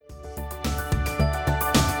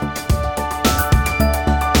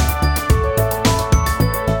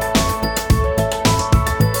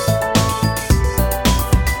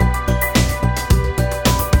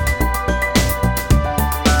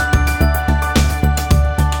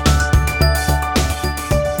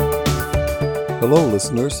Hello,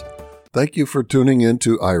 listeners. Thank you for tuning in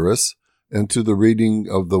to Iris and to the reading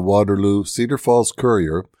of the Waterloo Cedar Falls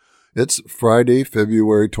Courier. It's Friday,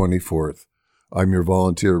 February 24th. I'm your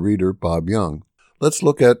volunteer reader, Bob Young. Let's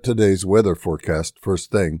look at today's weather forecast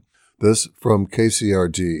first thing. This from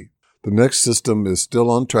KCRG. The next system is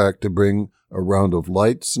still on track to bring a round of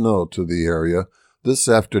light snow to the area this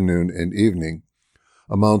afternoon and evening.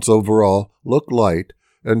 Amounts overall look light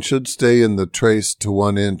and should stay in the trace to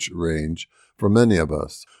 1 inch range for many of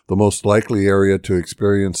us. The most likely area to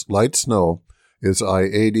experience light snow is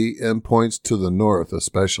I-80 and points to the north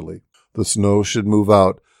especially. The snow should move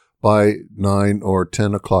out by 9 or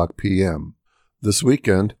 10 o'clock p.m. This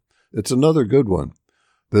weekend, it's another good one.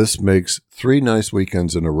 This makes 3 nice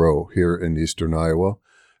weekends in a row here in eastern Iowa,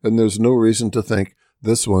 and there's no reason to think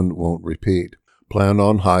this one won't repeat. Plan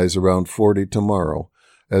on highs around 40 tomorrow,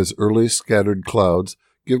 as early scattered clouds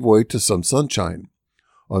give way to some sunshine.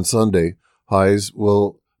 On Sunday, highs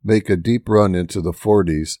will make a deep run into the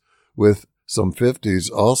 40s, with some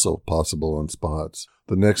 50s also possible in spots.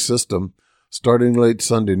 The next system, starting late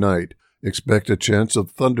Sunday night, expect a chance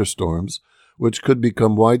of thunderstorms, which could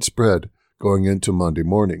become widespread going into Monday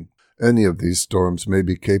morning. Any of these storms may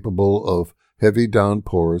be capable of heavy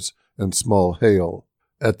downpours and small hail.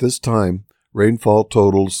 At this time, rainfall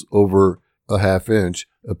totals over a half inch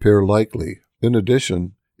appear likely. In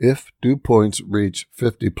addition, if dew points reach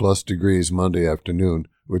 50-plus degrees Monday afternoon,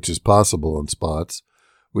 which is possible in spots,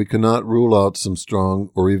 we cannot rule out some strong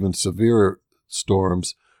or even severe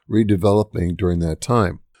storms redeveloping during that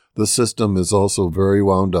time. The system is also very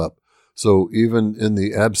wound up, so even in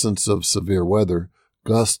the absence of severe weather,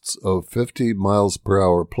 gusts of 50 miles per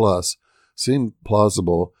hour plus seem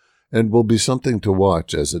plausible and will be something to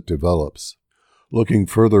watch as it develops. Looking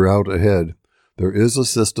further out ahead, there is a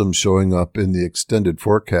system showing up in the extended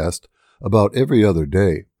forecast about every other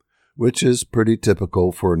day, which is pretty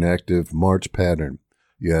typical for an active March pattern.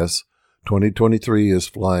 Yes, 2023 is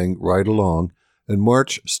flying right along, and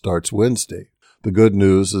March starts Wednesday. The good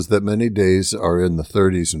news is that many days are in the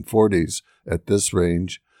 30s and 40s at this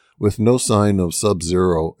range, with no sign of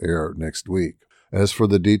sub-zero air next week. As for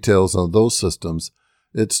the details on those systems,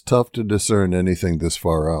 it's tough to discern anything this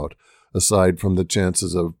far out, aside from the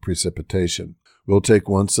chances of precipitation. We'll take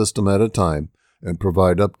one system at a time and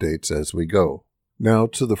provide updates as we go. Now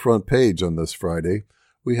to the front page on this Friday,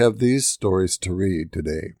 we have these stories to read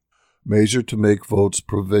today. Measure to make votes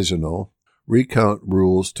provisional. Recount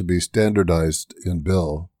rules to be standardized in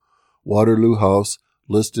bill. Waterloo House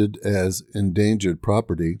listed as endangered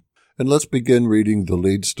property. And let's begin reading the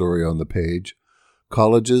lead story on the page.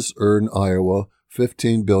 Colleges earn Iowa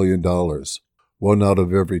 $15 billion. 1 out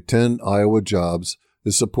of every 10 Iowa jobs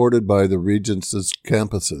is supported by the Regents'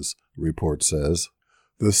 campuses, report says.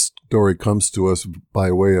 This story comes to us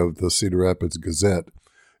by way of the Cedar Rapids Gazette,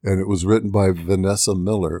 and it was written by Vanessa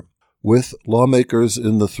Miller. With lawmakers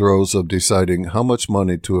in the throes of deciding how much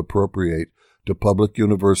money to appropriate to public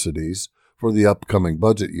universities for the upcoming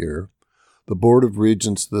budget year, the Board of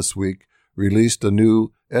Regents this week released a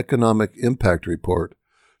new economic impact report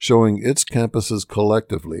showing its campuses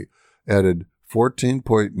collectively added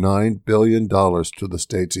 $14.9 billion to the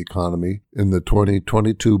state's economy in the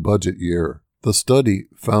 2022 budget year. The study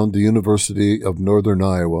found the University of Northern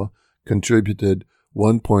Iowa contributed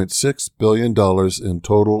 $1.6 billion in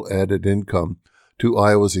total added income to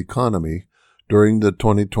Iowa's economy during the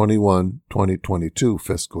 2021-2022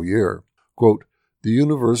 fiscal year. Quote, the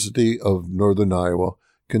University of Northern Iowa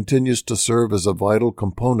continues to serve as a vital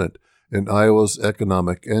component in Iowa's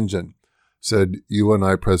economic engine, said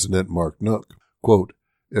UNI President Mark Nook. Quote,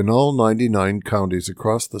 in all 99 counties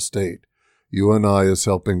across the state, UNI is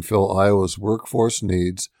helping fill Iowa's workforce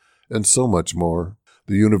needs and so much more.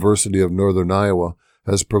 The University of Northern Iowa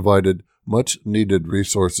has provided much-needed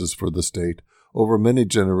resources for the state over many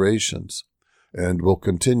generations and will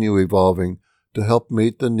continue evolving to help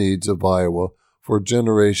meet the needs of Iowa for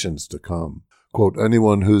generations to come. Quote,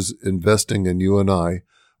 anyone who's investing in UNI,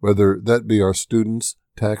 whether that be our students,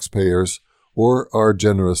 taxpayers, or our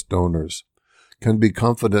generous donors, can be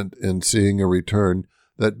confident in seeing a return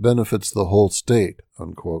that benefits the whole state,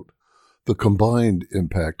 unquote. The combined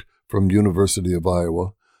impact from University of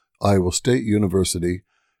Iowa, Iowa State University,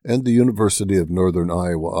 and the University of Northern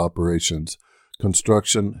Iowa operations,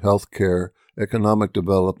 construction, healthcare, economic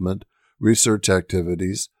development, research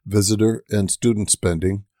activities, visitor and student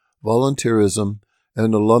spending, volunteerism,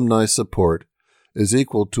 and alumni support is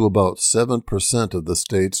equal to about 7% of the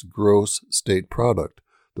state's gross state product,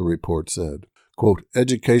 the report said. Quote,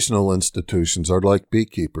 educational institutions are like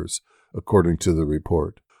beekeepers, according to the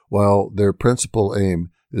report. While their principal aim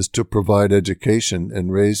is to provide education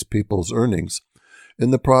and raise people's earnings, In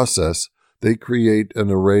the process, they create an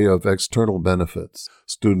array of external benefits.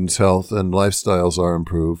 Students' health and lifestyles are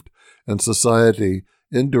improved, and society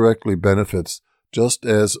indirectly benefits just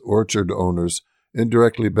as orchard owners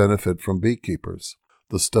indirectly benefit from beekeepers.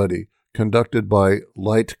 The study, conducted by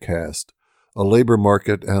Lightcast, a labor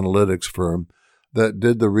market analytics firm that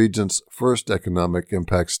did the region's first economic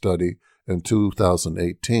impact study in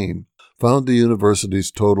 2018, found the university's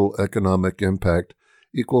total economic impact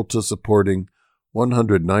equal to supporting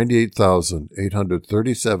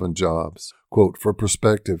 198,837 jobs. Quote, for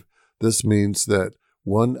perspective, this means that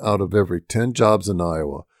 1 out of every 10 jobs in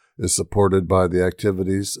Iowa is supported by the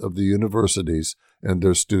activities of the universities and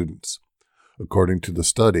their students. According to the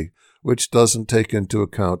study, which doesn't take into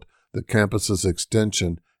account the campus's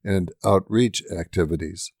extension and outreach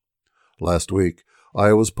activities. Last week,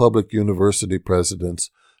 Iowa's public university presidents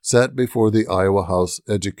sat before the Iowa House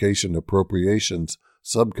Education Appropriations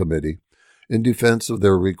Subcommittee in defense of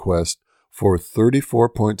their request for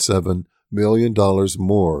 $34.7 million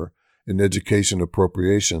more in education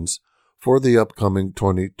appropriations for the upcoming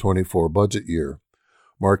 2024 budget year,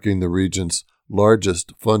 marking the region's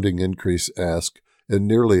largest funding increase ask in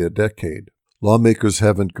nearly a decade. Lawmakers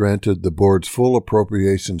haven't granted the board's full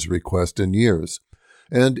appropriations request in years,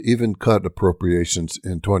 and even cut appropriations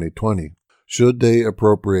in 2020. Should they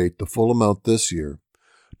appropriate the full amount this year,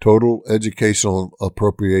 total educational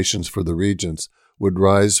appropriations for the regions would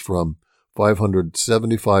rise from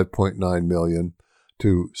 $575.9 million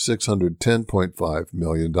to $610.5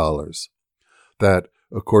 million. That,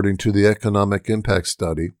 according to the Economic Impact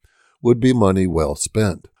Study, would be money well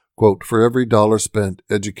spent. Quote, for every dollar spent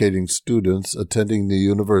educating students attending the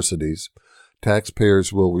universities,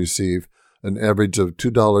 taxpayers will receive an average of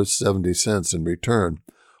 $2.70 in return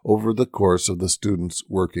over the course of the students'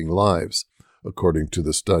 working lives, according to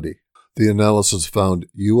the study. The analysis found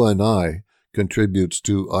UNI contributes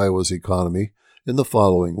to Iowa's economy in the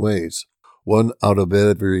following ways. 1 out of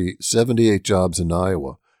every 78 jobs in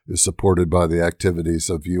Iowa is supported by the activities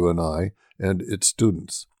of UNI and its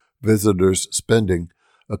students. Visitors' spending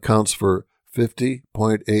accounts for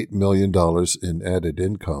 $50.8 million in added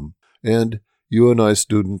income, and UNI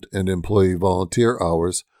student and employee volunteer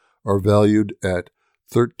hours are valued at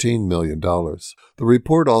 $13 million. The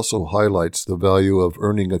report also highlights the value of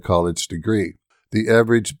earning a college degree. The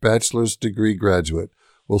average bachelor's degree graduate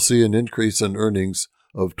will see an increase in earnings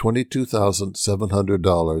of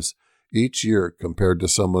 $22,700 each year compared to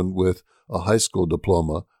someone with a high school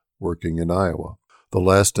diploma working in Iowa. The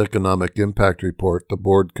last economic impact report the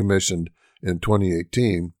board commissioned in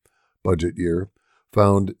 2018 budget year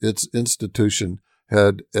found its institution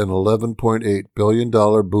had an $11.8 billion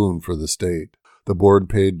boon for the state. The board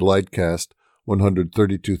paid Lightcast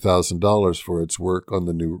 $132,000 for its work on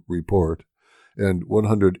the new report and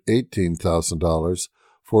 $118,000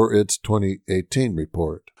 for its 2018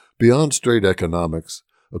 report. Beyond straight economics,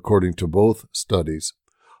 according to both studies,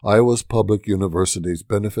 Iowa's public universities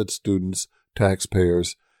benefit students,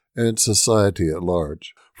 taxpayers, and society at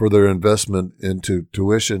large. For their investment into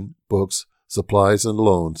tuition, books, supplies, and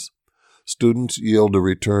loans, students yield a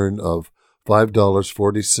return of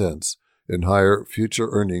 $5.40 in higher future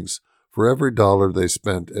earnings for every dollar they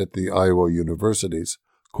spent at the Iowa universities,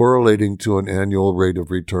 correlating to an annual rate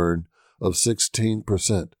of return of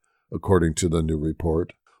 16%, according to the new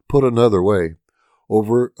report. Put another way,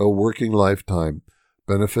 over a working lifetime,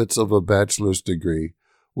 benefits of a bachelor's degree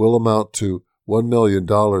will amount to $1 million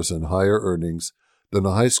in higher earnings than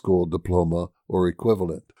a high school diploma or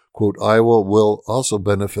equivalent. Quote, Iowa will also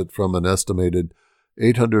benefit from an estimated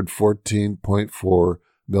 $814.4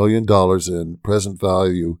 million in present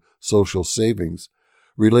value social savings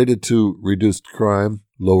related to reduced crime,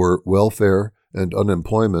 lower welfare and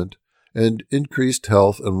unemployment, and increased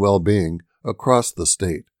health and well-being across the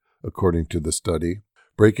state, according to the study,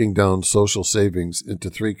 breaking down social savings into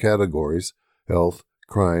 3 categories: health,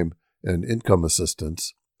 crime, and income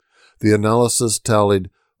assistance. The analysis tallied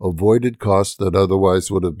avoided costs that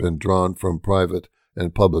otherwise would have been drawn from private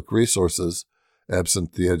and public resources,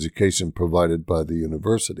 absent the education provided by the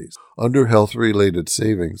universities. Under health-related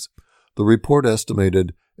savings, the report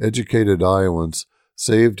estimated educated Iowans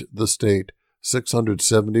saved the state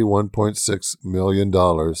 $671.6 million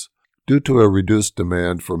due to a reduced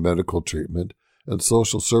demand for medical treatment and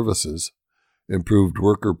social services, improved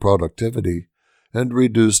worker productivity, and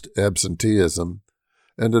reduced absenteeism,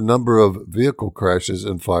 and a number of vehicle crashes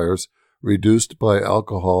and fires reduced by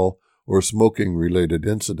alcohol or smoking-related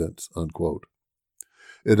incidents, unquote.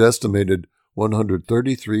 It estimated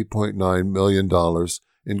 $133.9 million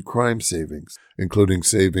in crime savings, including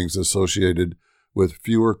savings associated with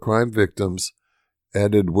fewer crime victims,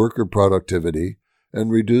 added worker productivity,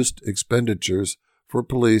 and reduced expenditures for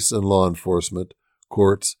police and law enforcement,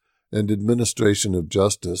 courts, and administration of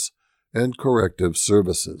justice and corrective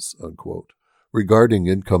services, unquote. Regarding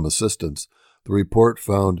income assistance, the report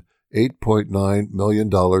found $8.9 million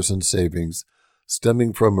in savings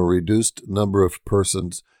stemming from a reduced number of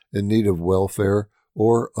persons in need of welfare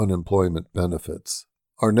or unemployment benefits.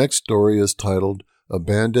 Our next story is titled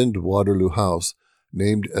Abandoned Waterloo House,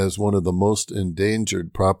 named as one of the most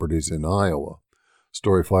endangered properties in Iowa.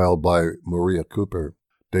 Story filed by Maria Cooper,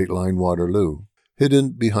 Dateline Waterloo.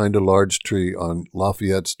 Hidden behind a large tree on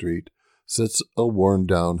Lafayette Street sits a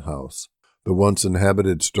worn-down house. The once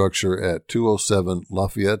inhabited structure at 207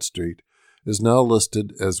 Lafayette Street is now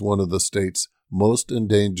listed as one of the state's most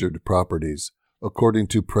endangered properties, according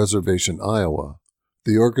to Preservation Iowa.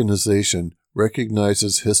 The organization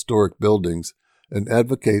recognizes historic buildings and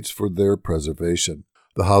advocates for their preservation.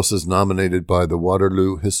 The house is nominated by the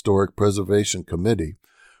Waterloo Historic Preservation Committee,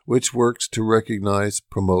 which works to recognize,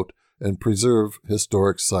 promote, and preserve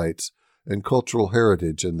historic sites and cultural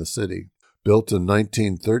heritage in the city. Built in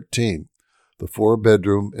 1913, the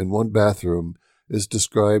 4-bedroom and 1-bathroom is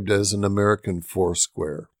described as an American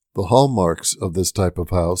Foursquare. The hallmarks of this type of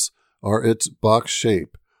house are its box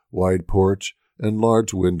shape, wide porch, and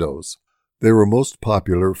large windows. They were most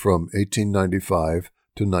popular from 1895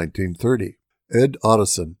 to 1930. Ed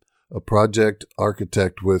Otteson, a project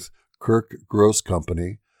architect with Kirk Gross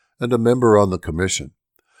Company and a member on the commission,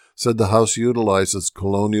 said the house utilizes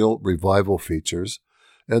colonial revival features,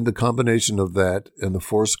 and the combination of that and the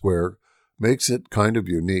Foursquare makes it kind of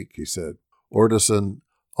unique, he said. Otteson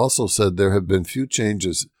also said there have been few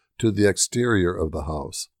changes to the exterior of the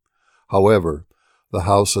house. However, the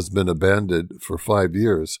house has been abandoned for 5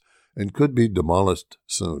 years and could be demolished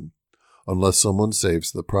soon, unless someone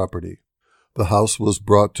saves the property. The house was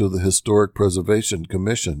brought to the Historic Preservation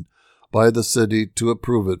Commission by the city to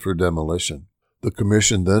approve it for demolition. The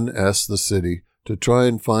commission then asked the city to try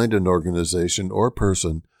and find an organization or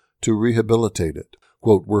person to rehabilitate it.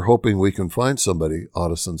 Quote, "We're hoping we can find somebody,"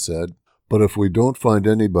 Otteson said, "but if we don't find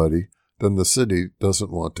anybody, then the city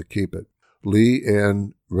doesn't want to keep it." Lee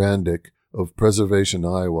Ann Randick of Preservation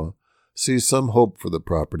Iowa sees some hope for the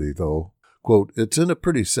property, though. Quote, "It's in a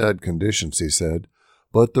pretty sad condition," she said,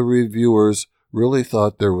 "but the reviewers really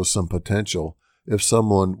thought there was some potential if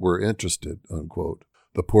someone were interested," unquote.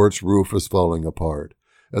 The porch roof is falling apart,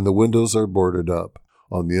 and the windows are boarded up.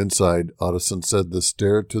 On the inside, Otteson said the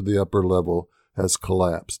stair to the upper level has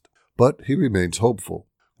collapsed, but he remains hopeful.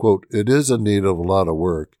 Quote, "It is in need of a lot of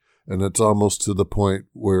work, and it's almost to the point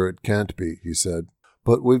where it can't be," he said.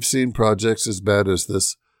 "But we've seen projects as bad as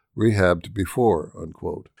this rehabbed before,"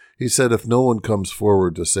 unquote. He said if no one comes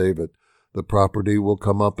forward to save it, the property will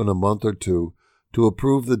come up in a month or two to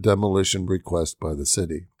approve the demolition request by the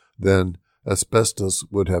city. Then asbestos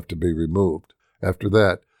would have to be removed. After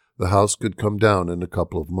that, the house could come down in a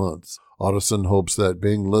couple of months. Otteson hopes that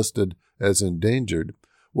being listed as endangered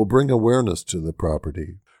will bring awareness to the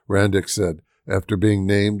property. Randick said, after being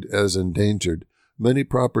named as endangered, many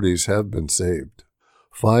properties have been saved.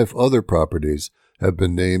 5 other properties have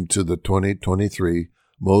been named to the 2023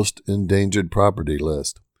 Most Endangered Property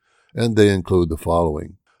list, and they include the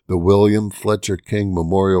following: the William Fletcher King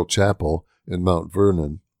Memorial Chapel in Mount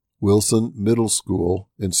Vernon, Wilson Middle School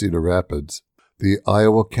in Cedar Rapids, the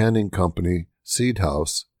Iowa Canning Company Seed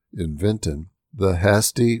House in Vinton, the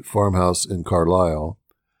Hasty Farmhouse in Carlisle,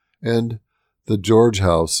 and the George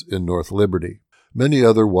House in North Liberty. Many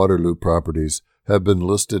other Waterloo properties have been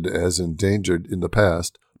listed as endangered in the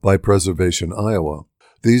past by Preservation Iowa.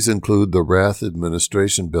 These include the Rath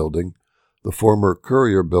Administration Building, the former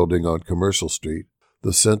Courier Building on Commercial Street,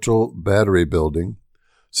 the Central Battery Building,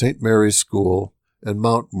 St. Mary's School, and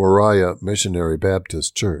Mount Moriah Missionary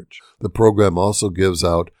Baptist Church. The program also gives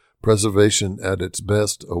out Preservation at its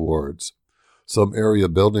Best awards. Some area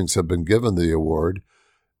buildings have been given the award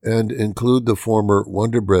and include the former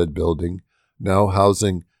Wonder Bread Building, now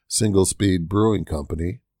housing Single Speed Brewing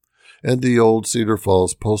Company, and the old Cedar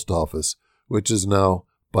Falls Post Office, which is now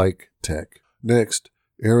Bike Tech. Next,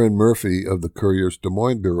 Aaron Murphy of the Courier's Des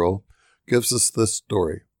Moines Bureau gives us this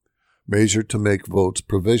story. Measure to make votes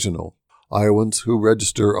provisional. Iowans who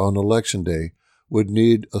register on Election Day would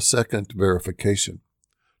need a second verification.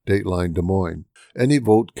 Dateline Des Moines. Any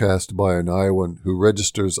vote cast by an Iowan who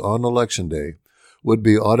registers on Election Day would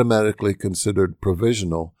be automatically considered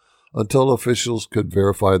provisional until officials could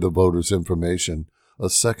verify the voter's information a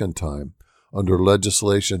second time under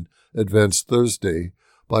legislation advanced Thursday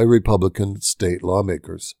by Republican state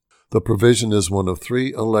lawmakers. The provision is one of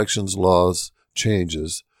 3 elections laws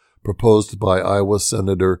changes proposed by Iowa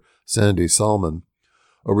Senator Sandy Salmon,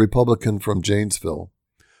 a Republican from Janesville,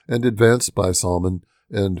 and advanced by Salmon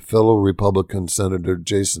and fellow Republican Senator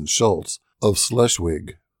Jason Schultz of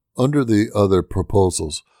Schleswig. Under the other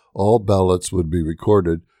proposals, all ballots would be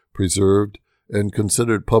recorded, preserved, and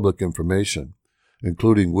considered public information,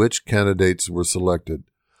 including which candidates were selected,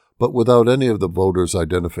 but without any of the voters'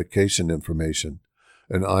 identification information,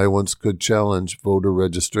 and Iowans could challenge voter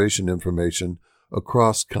registration information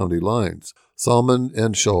across county lines. Salmon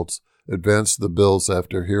and Schultz advanced the bills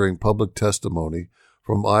after hearing public testimony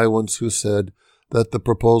from Iowans who said that the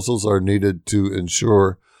proposals are needed to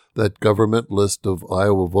ensure that government list of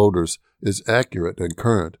Iowa voters is accurate and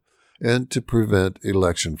current, and to prevent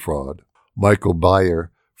election fraud. Michael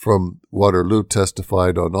Beyer from Waterloo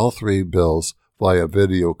testified on all three bills via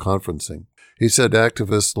video conferencing. He said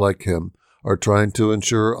activists like him are trying to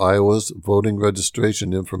ensure Iowa's voting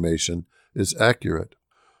registration information is accurate.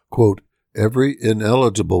 Quote, "Every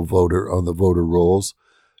ineligible voter on the voter rolls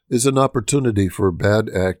is an opportunity for bad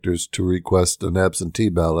actors to request an absentee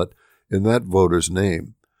ballot in that voter's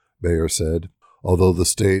name," Beyer said, although the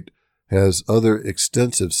state has other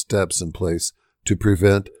extensive steps in place to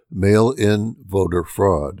prevent mail-in voter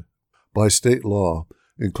fraud. By state law,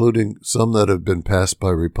 including some that have been passed by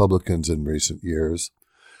Republicans in recent years,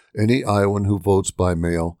 any Iowan who votes by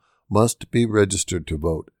mail must be registered to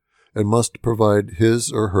vote and must provide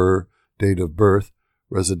his or her date of birth,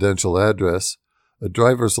 residential address, a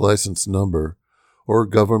driver's license number, or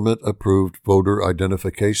government-approved voter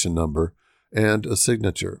identification number, and a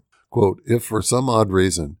signature. Quote, "If for some odd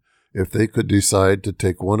reason, if they could decide to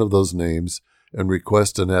take one of those names and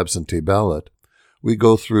request an absentee ballot, we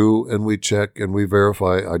go through and we check and we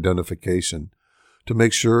verify identification to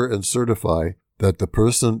make sure and certify that the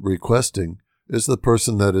person requesting is the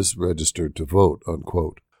person that is registered to vote,"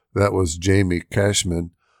 unquote. That was Jamie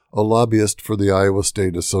Cashman, a lobbyist for the Iowa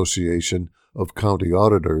State Association of County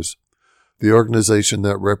Auditors, the organization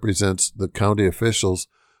that represents the county officials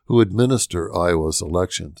who administer Iowa's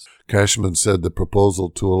elections. Cashman said the proposal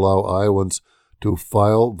to allow Iowans to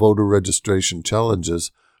file voter registration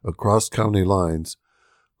challenges across county lines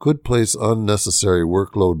could place unnecessary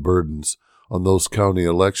workload burdens on those county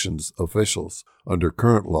elections officials. Under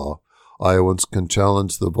current law, Iowans can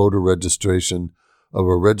challenge the voter registration of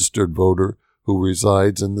a registered voter who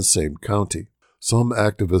resides in the same county. Some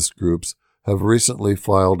activist groups have recently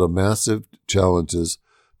filed massive challenges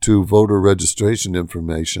to voter registration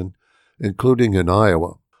information, including in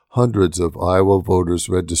Iowa. Hundreds of Iowa voters'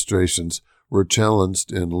 registrations were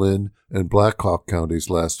challenged in Linn and Black Hawk counties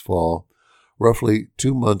last fall, roughly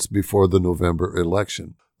 2 months before the November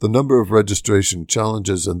election. The number of registration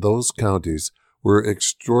challenges in those counties were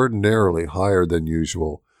extraordinarily higher than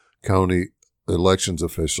usual, county elections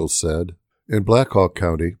officials said. In Black Hawk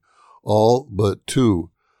County, all but 2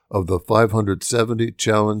 of the 570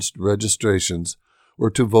 challenged registrations were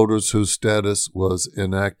to voters whose status was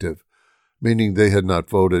inactive, meaning they had not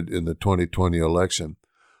voted in the 2020 election,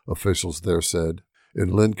 officials there said.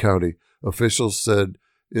 In Linn County, officials said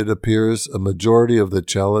it appears a majority of the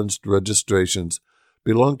challenged registrations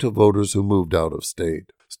belong to voters who moved out of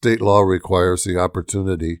state. State law requires the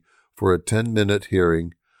opportunity for a 10-minute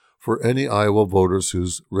hearing for any Iowa voters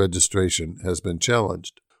whose registration has been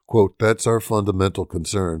challenged. Quote, "That's our fundamental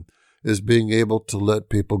concern, is being able to let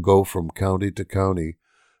people go from county to county,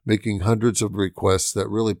 making hundreds of requests that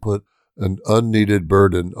really put an unneeded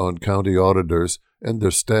burden on county auditors and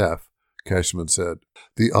their staff," Cashman said.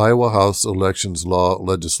 The Iowa House elections law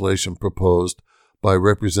legislation proposed by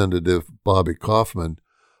Representative Bobby Kaufman,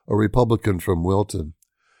 a Republican from Wilton,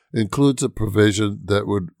 includes a provision that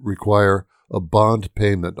would require a bond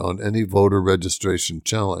payment on any voter registration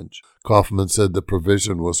challenge. Kaufman said the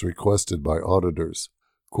provision was requested by auditors.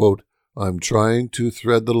 Quote, "I'm trying to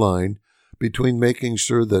thread the line between making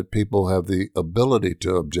sure that people have the ability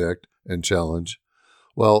to object and challenge,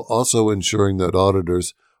 while also ensuring that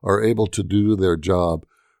auditors are able to do their job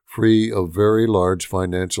free of very large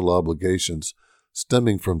financial obligations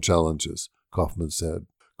stemming from challenges," Kaufman said.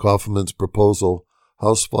 Kaufman's proposal,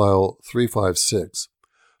 House File 356,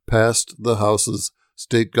 passed the House's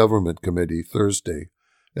State Government Committee Thursday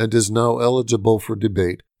and is now eligible for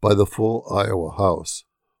debate by the full Iowa House.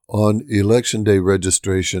 On Election Day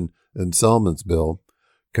registration and Salmon's bill,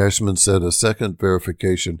 Cashman said a second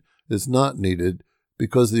verification is not needed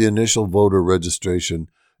because the initial voter registration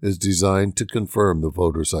is designed to confirm the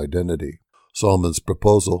voter's identity. Salmon's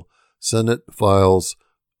proposal, Senate Files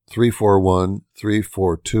 341,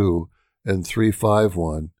 342, and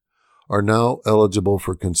 351, are now eligible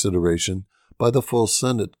for consideration by the full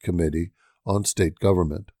Senate Committee on State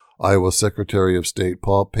Government. Iowa Secretary of State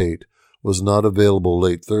Paul Pate was not available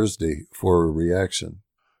late Thursday for a reaction.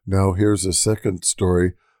 Now here's a second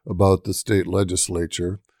story about the state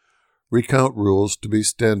legislature. Recount rules to be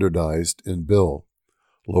standardized in bill.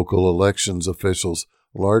 Local elections officials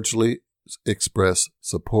largely express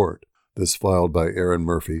support. This filed by Aaron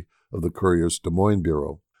Murphy of the Courier's Des Moines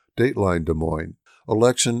Bureau. Dateline Des Moines.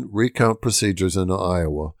 Election recount procedures in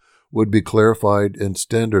Iowa would be clarified and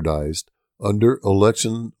standardized under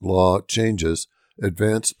election law changes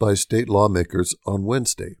advanced by state lawmakers on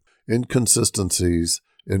Wednesday. Inconsistencies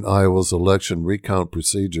in Iowa's election recount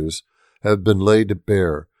procedures have been laid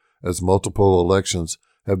bare as multiple elections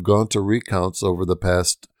have gone to recounts over the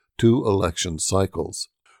past 2 election cycles.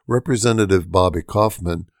 Representative Bobby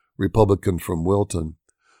Kaufman, Republican from Wilton,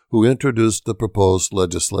 who introduced the proposed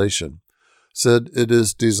legislation, said it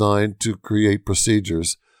is designed to create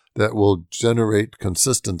procedures that will generate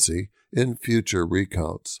consistency in future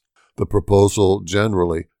recounts. The proposal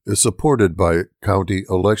generally is supported by county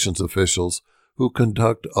elections officials who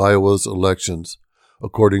conduct Iowa's elections,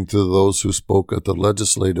 according to those who spoke at the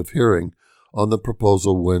legislative hearing on the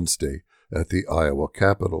proposal Wednesday at the Iowa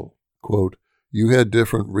Capitol. Quote, "You had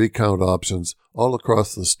different recount options all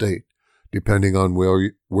across the state, depending on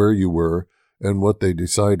where you were and what they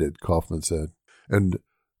decided," Kaufman said. "And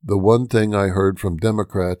the one thing I heard from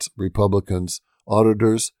Democrats, Republicans,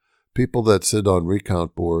 auditors, people that sit on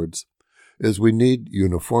recount boards, is we need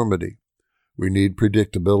uniformity. We need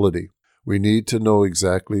predictability. We need to know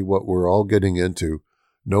exactly what we're all getting into.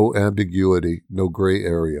 No ambiguity, no gray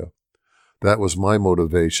area. That was my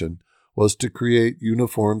motivation, was to create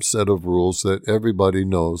uniform set of rules that everybody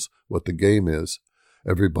knows what the game is.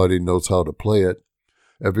 Everybody knows how to play it.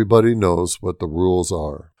 Everybody knows what the rules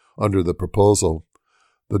are." Under the proposal,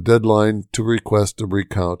 the deadline to request a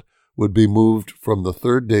recount would be moved from the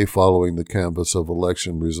 3rd day following the canvass of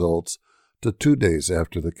election results to 2 days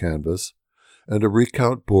after the canvass, and a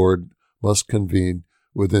recount board must convene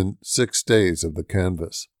within 6 days of the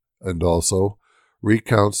canvass. And also,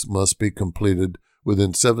 recounts must be completed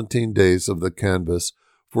within 17 days of the canvass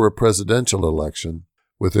for a presidential election,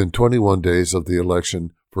 within 21 days of the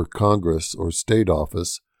election for Congress or state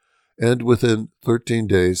office, and within 13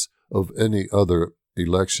 days of any other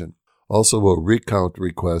election. Also, a recount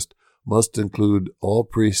request must include all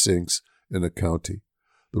precincts in a county.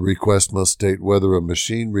 The request must state whether a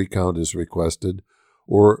machine recount is requested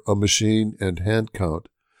or a machine and hand count,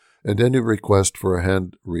 and any request for a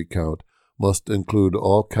hand recount must include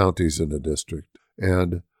all counties in a district,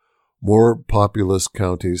 and more populous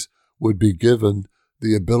counties would be given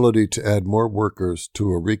the ability to add more workers to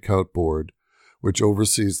a recount board, which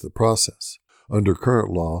oversees the process. Under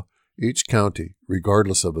current law, each county,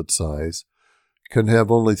 regardless of its size, can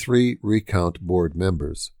have only 3 recount board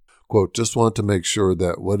members. Quote, "Just want to make sure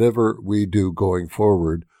that whatever we do going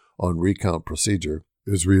forward on recount procedure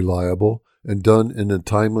is reliable and done in a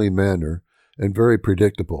timely manner and very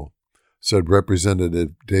predictable," said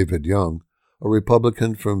Representative David Young, a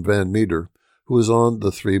Republican from Van Meter, who was on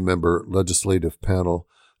the 3-member legislative panel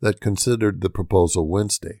that considered the proposal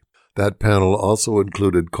Wednesday. That panel also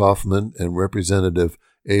included Kaufman and Representative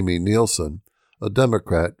Amy Nielsen, a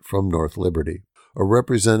Democrat from North Liberty, a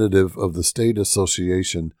representative of the state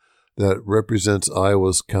association that represents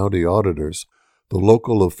Iowa's county auditors. The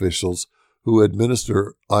local officials who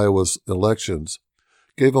administer Iowa's elections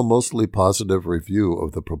gave a mostly positive review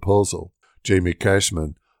of the proposal. Jamie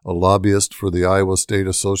Cashman, a lobbyist for the Iowa State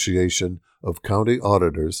Association of County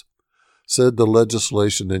Auditors, said the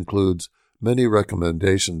legislation includes many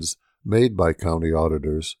recommendations made by county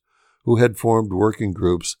auditors who had formed working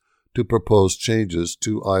groups to propose changes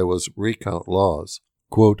to Iowa's recount laws.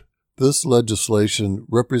 Quote, "This legislation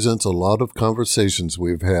represents a lot of conversations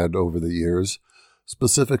we've had over the years,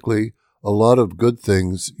 specifically a lot of good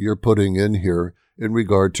things you're putting in here in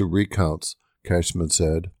regard to recounts," Cashman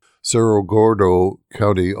said. Cerro Gordo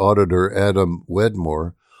County Auditor Adam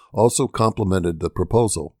Wedmore also complimented the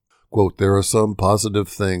proposal. Quote, "There are some positive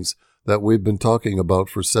things that we've been talking about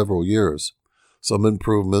for several years, some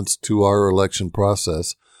improvements to our election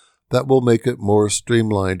process that will make it more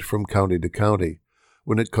streamlined from county to county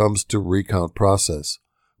when it comes to recount process,"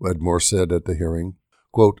 Wedmore said at the hearing.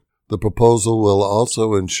 Quote, "The proposal will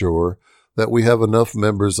also ensure that we have enough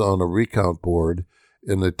members on a recount board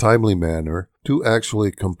in a timely manner to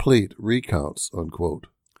actually complete recounts," unquote.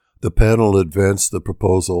 The panel advanced the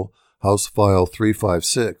proposal, House File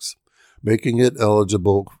 356, making it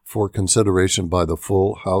eligible for consideration by the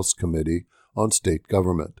full House Committee on State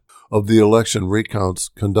Government. Of the election recounts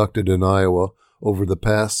conducted in Iowa over the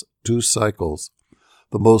past 2 cycles,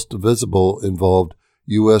 the most visible involved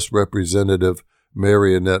U.S. Representative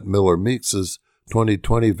Mariannette Miller Meeks's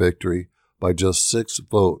 2020 victory by just 6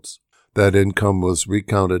 votes. That income was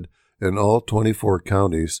recounted in all 24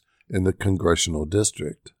 counties in the congressional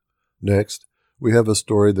district. Next, we have a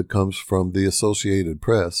story that comes from the Associated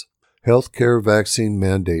Press. Healthcare vaccine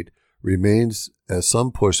mandate remains as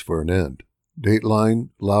some push for an end. Dateline,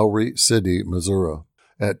 Lowry City, Missouri.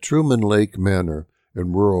 At Truman Lake Manor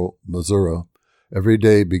in rural Missouri, every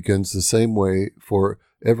day begins the same way for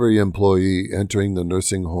every employee entering the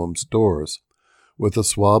nursing home's doors, with a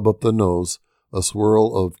swab up the nose, a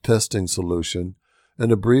swirl of testing solution,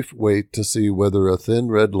 and a brief wait to see whether a thin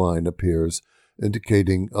red line appears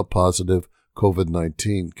indicating a positive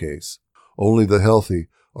COVID-19 case. Only the healthy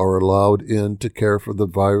are allowed in to care for the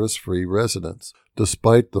virus-free residents.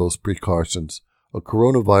 Despite those precautions, a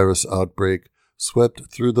coronavirus outbreak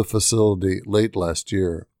swept through the facility late last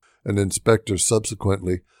year. An inspector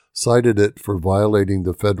subsequently cited it for violating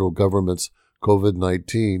the federal government's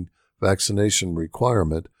COVID-19 vaccination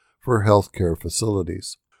requirement for healthcare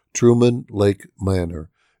facilities. Truman Lake Manor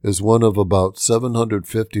is one of about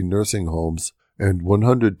 750 nursing homes and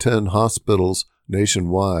 110 hospitals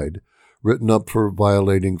nationwide written up for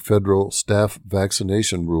violating federal staff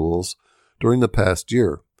vaccination rules during the past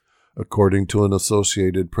year, according to an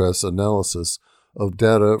Associated Press analysis of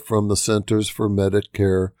data from the Centers for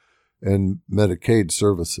Medicare and Medicaid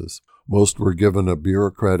Services. Most were given a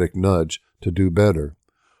bureaucratic nudge to do better,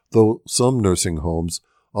 though some nursing homes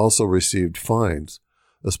also received fines,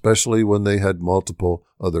 especially when they had multiple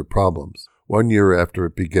other problems. 1 year after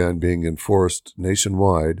it began being enforced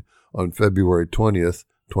nationwide on February 20th,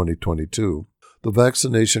 2022, the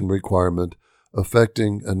vaccination requirement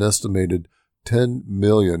affecting an estimated 10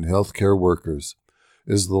 million healthcare workers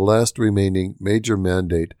is the last remaining major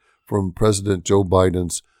mandate from President Joe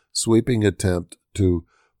Biden's sweeping attempt to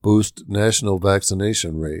boost national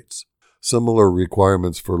vaccination rates. Similar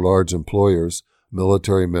requirements for large employers,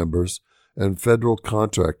 military members, and federal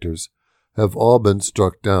contractors have all been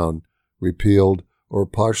struck down, repealed, or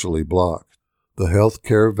partially blocked. The health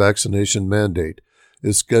care vaccination mandate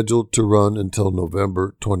is scheduled to run until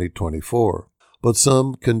November 2024, but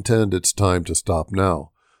some contend it's time to stop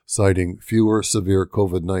now, citing fewer severe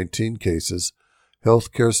COVID-19 cases,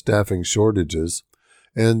 healthcare staffing shortages,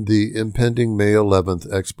 and the impending May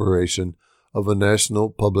 11th expiration of a national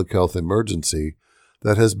public health emergency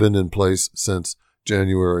that has been in place since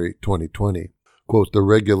January 2020. Quote, "The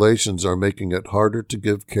regulations are making it harder to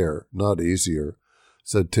give care, not easier,"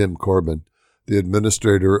 said Tim Corbin, the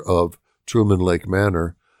administrator of Truman Lake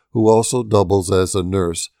Manor, who also doubles as a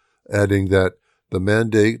nurse, adding that the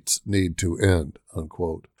mandates need to end,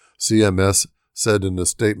 unquote. CMS said in a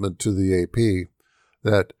statement to the AP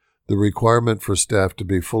that the requirement for staff to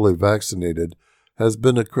be fully vaccinated has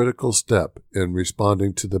been a critical step in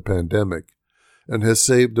responding to the pandemic and has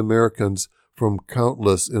saved Americans from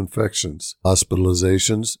countless infections,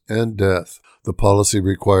 hospitalizations, and death. The policy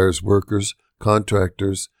requires workers,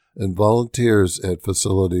 contractors, and volunteers at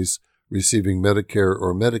facilities receiving Medicare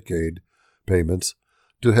or Medicaid payments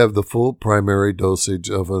to have the full primary dosage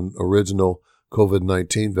of an original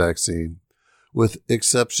COVID-19 vaccine, with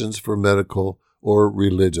exceptions for medical or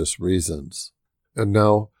religious reasons. And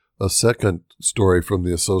now, a second story from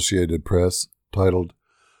the Associated Press titled,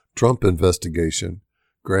 "Trump Investigation,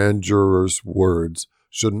 Grand Jurors' Words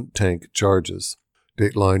Shouldn't Tank Charges."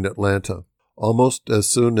 Dateline, Atlanta. Almost as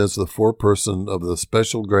soon as the foreperson of the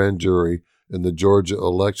special grand jury in the Georgia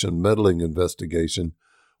election meddling investigation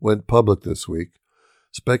went public this week,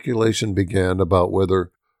 speculation began about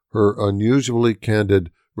whether her unusually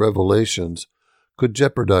candid revelations could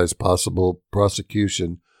jeopardize possible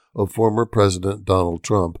prosecution of former President Donald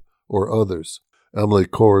Trump or others. Emily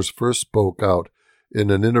Kohrs first spoke out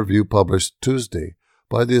in an interview published Tuesday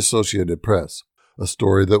by the Associated Press, a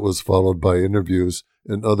story that was followed by interviews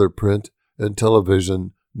in other print and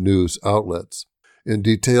television news outlets. In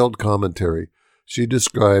detailed commentary, she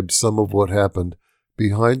described some of what happened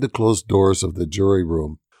behind the closed doors of the jury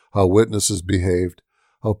room, how witnesses behaved,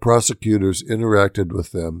 how prosecutors interacted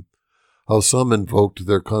with them, how some invoked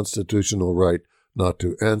their constitutional right not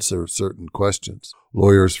to answer certain questions.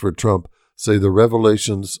 Lawyers for Trump say the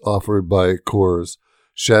revelations offered by Kohrs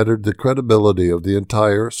shattered the credibility of the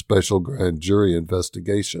entire special grand jury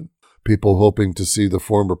investigation. People hoping to see the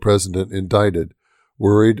former president indicted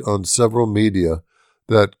worried on several media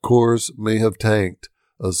that Kohrs may have tanked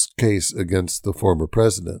a case against the former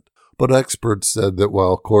president. But experts said that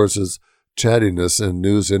while Kohrs' chattiness in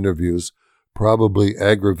news interviews probably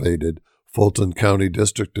aggravated Fulton County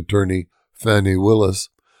District Attorney Fani Willis,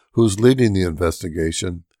 who's leading the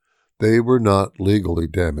investigation, they were not legally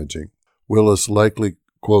damaging. Willis likely,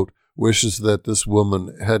 quote, "wishes that this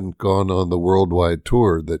woman hadn't gone on the worldwide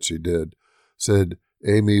tour that she did," said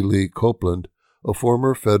Amy Lee Copeland, a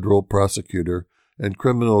former federal prosecutor and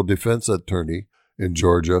criminal defense attorney in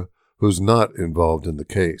Georgia, who's not involved in the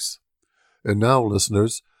case. And now,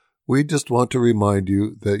 listeners, we just want to remind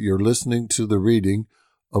you that you're listening to the reading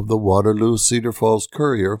of the Waterloo Cedar Falls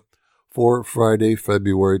Courier for Friday,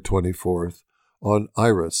 February 24th on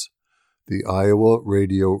IRIS, the Iowa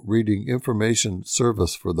Radio Reading Information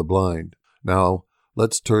Service for the Blind. Now,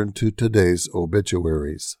 let's turn to today's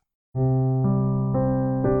obituaries.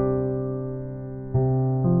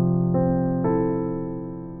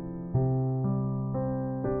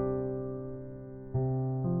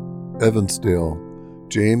 Evansdale.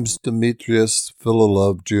 James Demetrius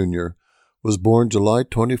Philolove, Jr. was born July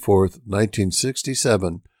 24,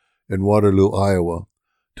 1967, in Waterloo, Iowa,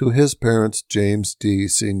 to his parents James D.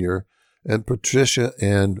 Sr. and Patricia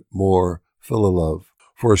Ann Moore Philolove.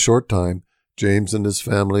 For a short time, James and his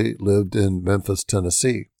family lived in Memphis,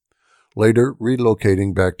 Tennessee, later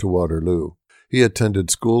relocating back to Waterloo. He attended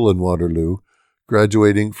school in Waterloo,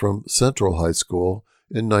 graduating from Central High School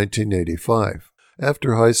in 1985.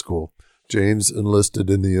 After high school, James enlisted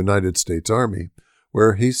in the United States Army,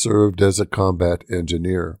 where he served as a combat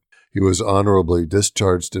engineer. He was honorably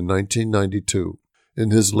discharged in 1992.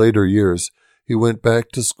 In his later years, he went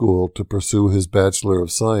back to school to pursue his Bachelor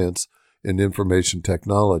of Science in Information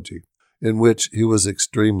Technology, in which he was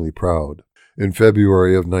extremely proud. In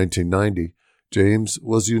February of 1990, James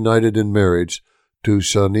was united in marriage to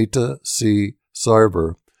Shanita C.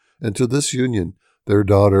 Sarver, and to this union, their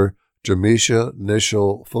daughter, Jamisha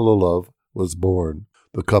Nishal Philolove, was born.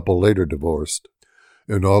 The couple later divorced.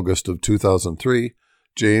 In August of 2003,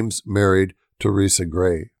 James married Teresa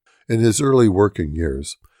Gray. In his early working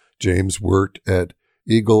years, James worked at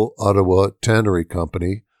Eagle Ottawa Tannery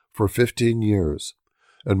Company for 15 years,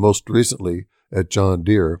 and most recently at John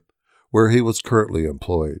Deere, where he was currently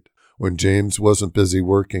employed. When James wasn't busy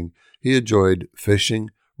working, he enjoyed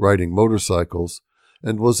fishing, riding motorcycles,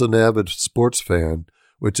 and was an avid sports fan,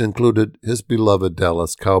 which included his beloved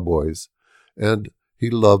Dallas Cowboys, and he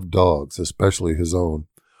loved dogs, especially his own.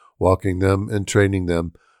 Walking them and training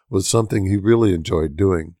them was something he really enjoyed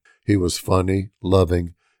doing. He was funny,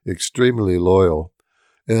 loving, extremely loyal,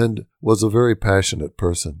 and was a very passionate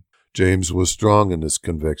person. James was strong in his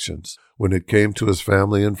convictions. When it came to his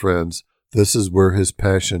family and friends, this is where his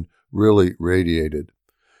passion really radiated.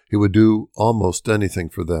 He would do almost anything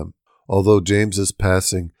for them, although James's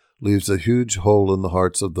passing leaves a huge hole in the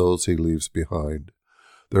hearts of those he leaves behind.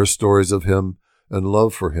 Their stories of him and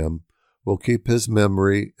love for him will keep his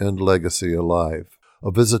memory and legacy alive.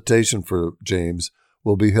 A visitation for James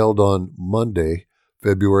will be held on Monday,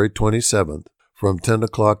 February 27th, from 10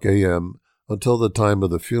 o'clock a.m. until the time of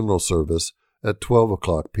the funeral service at 12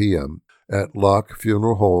 o'clock p.m. at Locke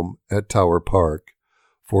Funeral Home at Tower Park,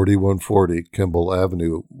 4140 Kimball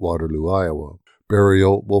Avenue, Waterloo, Iowa.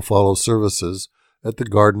 Burial will follow services at the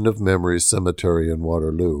Garden of Memories Cemetery in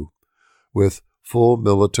Waterloo, with full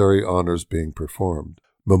military honors being performed.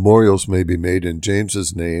 Memorials may be made in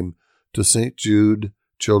James's name to St. Jude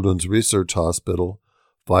Children's Research Hospital,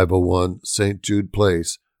 501 St. Jude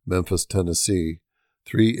Place, Memphis, Tennessee,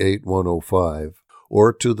 38105,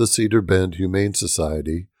 or to the Cedar Bend Humane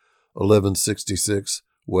Society, 1166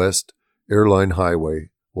 West Airline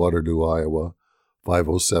Highway, Waterloo, Iowa,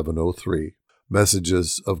 50703.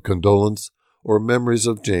 Messages of condolence or memories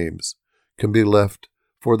of James can be left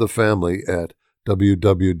for the family at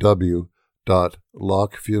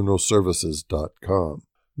www.lockefuneralservices.com.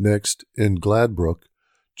 Next, in Gladbrook,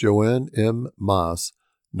 Joanne M. Maas,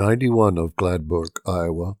 91 of Gladbrook,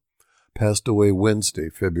 Iowa, passed away Wednesday,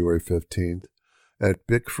 February 15th, at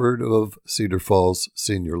Bickford of Cedar Falls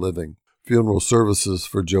Senior Living. Funeral services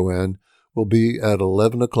for Joanne will be at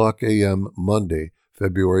 11 o'clock a.m. Monday,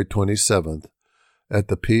 February 27th, at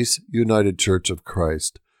the Peace United Church of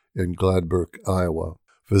Christ in Gladbrook, Iowa.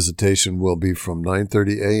 Visitation will be from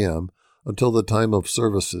 9:30 a.m. until the time of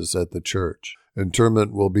services at the church.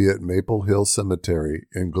 Interment will be at Maple Hill Cemetery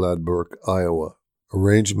in Gladbrook, Iowa.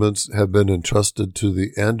 Arrangements have been entrusted to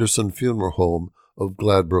the Anderson Funeral Home of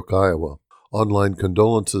Gladbrook, Iowa. Online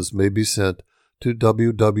condolences may be sent to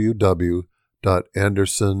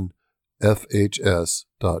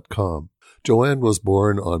www.andersonfhs.com. Joanne was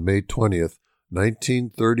born on May 20th,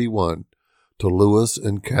 1931, to Louis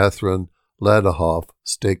and Catherine Ladahoff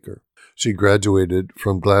Staker. She graduated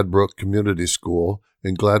from Gladbrook Community School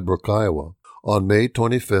in Gladbrook, Iowa. On May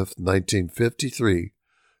 25, 1953,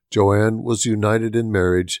 Joanne was united in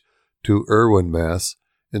marriage to Erwin Mass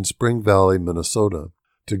in Spring Valley, Minnesota.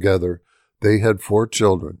 Together, they had 4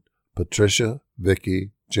 children, Patricia,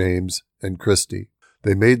 Vicky, James, and Christy.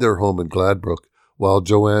 They made their home in Gladbrook while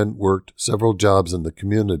Joanne worked several jobs in the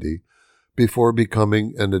community before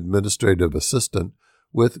becoming an administrative assistant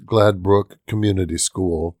with Gladbrook Community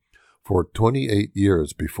School for 28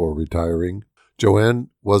 years before retiring. Joanne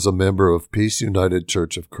was a member of Peace United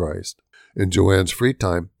Church of Christ. In Joanne's free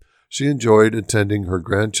time, she enjoyed attending her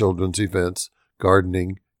grandchildren's events,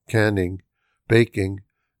 gardening, canning, baking,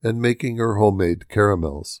 and making her homemade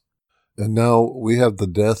caramels. And now we have the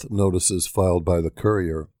death notices filed by the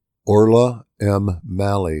Courier. Orla M.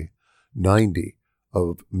 Malley, 90,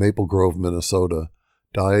 of Maple Grove, Minnesota,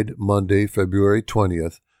 died Monday, February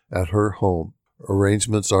 20th, at her home.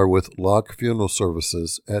 Arrangements are with Locke Funeral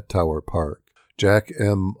Services at Tower Park. Jack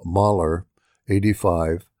M. Mahler,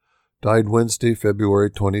 85, died Wednesday,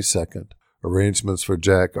 February 22nd. Arrangements for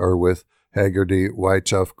Jack are with Haggerty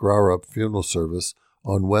Wychuff Graurup Funeral Service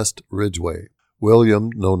on West Ridgeway.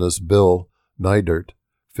 William, known as Bill Neidert,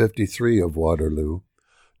 53, of Waterloo,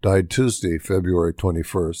 died Tuesday, February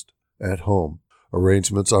 21st, at home.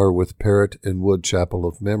 Arrangements are with Parrott and Wood Chapel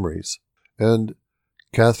of Memories. And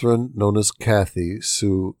Catherine, known as Kathy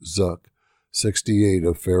Sue Zuck, 68,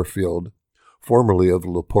 of Fairfield, formerly of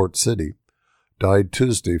LaPorte City, died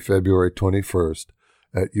Tuesday, February 21st,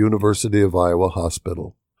 at University of Iowa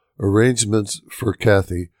Hospital. Arrangements for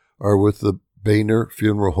Kathy are with the Boehner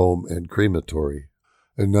Funeral Home and Crematory.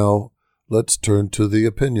 And now, let's turn to the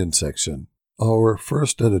opinion section. Our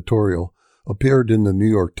first editorial appeared in the New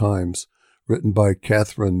York Times, written by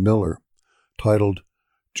Catherine Miller, titled,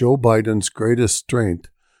 "Joe Biden's Greatest Strength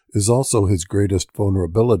is Also His Greatest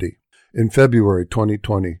Vulnerability." In February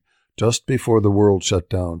 2020, just before the world shut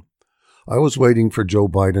down, I was waiting for Joe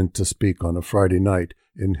Biden to speak on a Friday night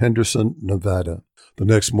in Henderson, Nevada. The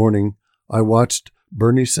next morning, I watched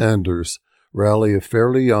Bernie Sanders rally a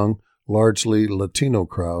fairly young, largely Latino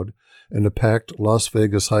crowd in a packed Las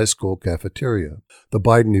Vegas high school cafeteria. The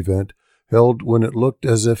Biden event, held when it looked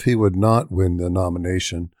as if he would not win the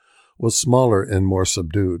nomination, was smaller and more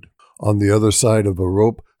subdued. On the other side of a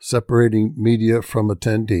rope separating media from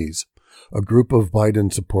attendees, a group of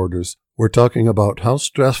Biden supporters were talking about how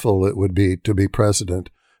stressful it would be to be president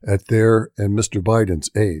at their and Mr. Biden's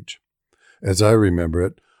age. As I remember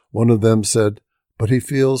it, one of them said, "But he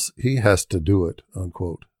feels he has to do it,"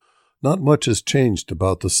 unquote. Not much has changed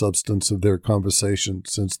about the substance of their conversation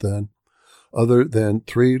since then, other than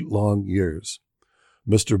 3 long years.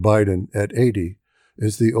 Mr. Biden, at 80,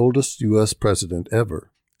 is the oldest U.S. president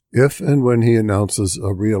ever. If and when he announces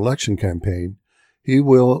a re-election campaign, he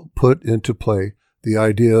will put into play the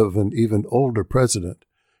idea of an even older president,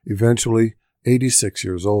 eventually 86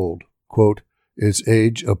 years old. Quote, "Is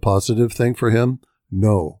age a positive thing for him?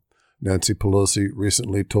 No," Nancy Pelosi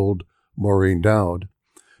recently told Maureen Dowd,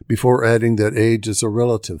 before adding that age is a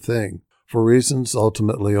relative thing, for reasons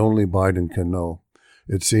ultimately only Biden can know.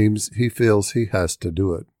 It seems he feels he has to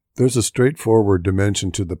do it. There's a straightforward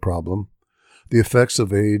dimension to the problem. The effects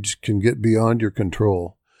of age can get beyond your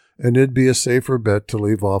control, and it'd be a safer bet to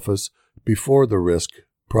leave office before the risk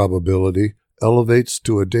probability elevates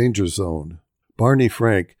to a danger zone. Barney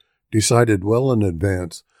Frank decided well in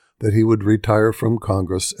advance that he would retire from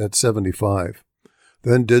Congress at 75,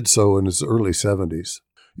 then did so in his early 70s.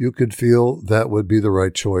 You could feel that would be the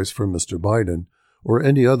right choice for Mr. Biden or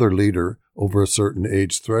any other leader over a certain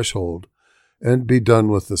age threshold and be done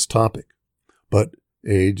with this topic. But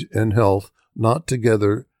age and health, not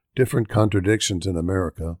together, different contradictions in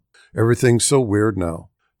America. Everything's so weird now.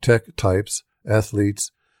 Tech types,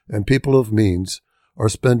 athletes, and people of means are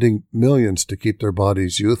spending millions to keep their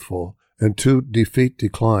bodies youthful and to defeat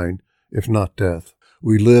decline, if not death.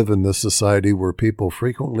 We live in this society where people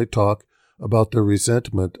frequently talk about their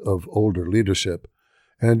resentment of older leadership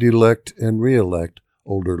and elect and re-elect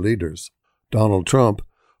older leaders. Donald Trump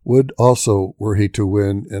would also, were he to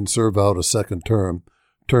win and serve out a second term,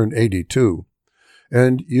 turn 82.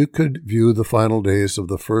 And you could view the final days of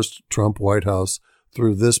the first Trump White House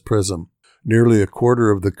through this prism. Nearly a quarter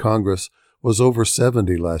of the Congress was over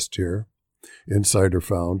 70 last year. Insider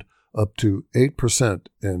found up to 8%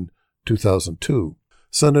 in 2002.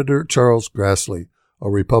 Senator Charles Grassley, a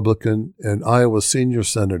Republican and Iowa senior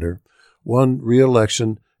senator, won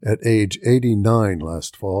re-election at age 89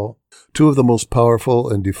 last fall. Two of the most powerful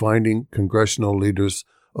and defining congressional leaders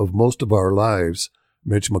of most of our lives,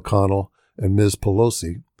 Mitch McConnell and Ms.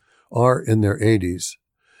 Pelosi, are in their 80s.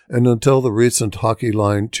 And until the recent hockey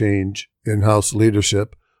line change in House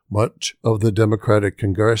leadership, much of the Democratic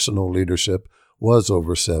congressional leadership was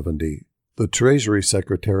over 70. The Treasury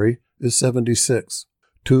Secretary is 76.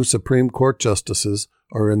 2 Supreme Court justices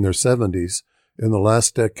are in their 70s. In the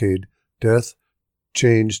last decade, death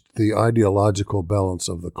changed the ideological balance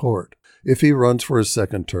of the court. If he runs for his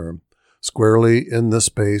second term, Squarely in the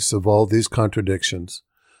space of all these contradictions,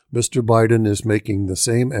 Mr. Biden is making the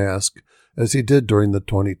same ask as he did during the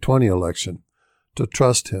 2020 election, to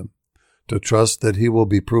trust him, to trust that he will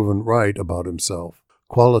be proven right about himself.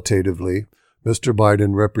 Qualitatively, Mr.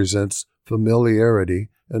 Biden represents familiarity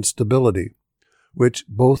and stability, which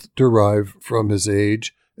both derive from his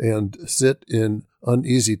age and sit in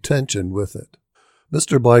uneasy tension with it.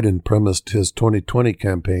 Mr. Biden premised his 2020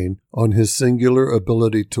 campaign on his singular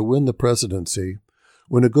ability to win the presidency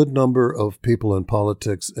when a good number of people in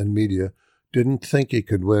politics and media didn't think he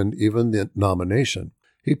could win even the nomination.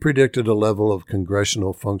 He predicted a level of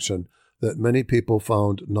congressional function that many people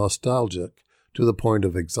found nostalgic to the point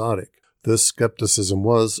of exotic. This skepticism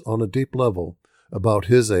was, on a deep level, about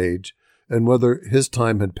his age and whether his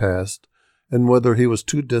time had passed and whether he was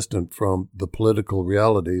too distant from the political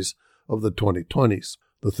realities of the 2020s.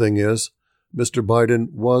 The thing is, Mr.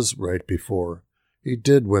 Biden was right before. He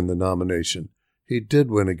did win the nomination. He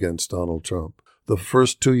did win against Donald Trump. The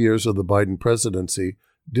first 2 years of the Biden presidency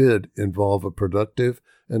did involve a productive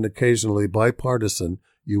and occasionally bipartisan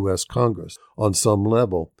U.S. Congress. On some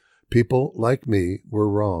level, people like me were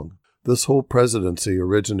wrong. This whole presidency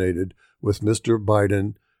originated with Mr.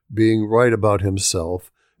 Biden being right about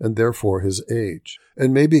himself and therefore his age.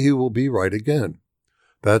 And maybe he will be right again.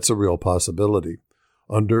 That's a real possibility,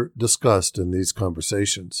 under-discussed in these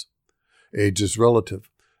conversations. Age is relative.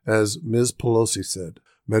 As Ms. Pelosi said,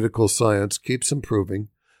 medical science keeps improving,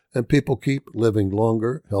 and people keep living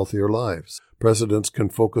longer, healthier lives. Presidents can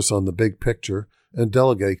focus on the big picture and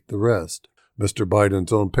delegate the rest. Mr.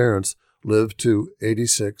 Biden's own parents lived to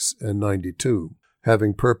 86 and 92.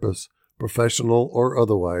 Having purpose, professional or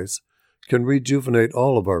otherwise, can rejuvenate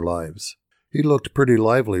all of our lives. He looked pretty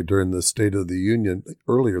lively during the State of the Union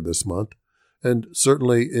earlier this month, and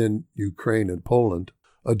certainly in Ukraine and Poland.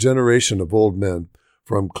 A generation of old men,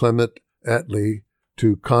 from Clement Attlee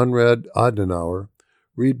to Konrad Adenauer,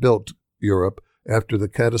 rebuilt Europe after the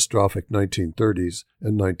catastrophic 1930s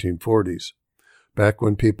and 1940s, back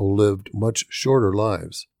when people lived much shorter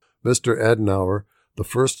lives. Mr. Adenauer, the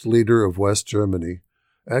first leader of West Germany,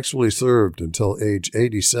 actually served until age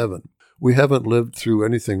 87. We haven't lived through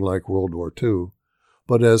anything like World War II,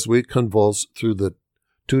 but as we convulse through the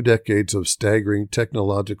 2 decades of staggering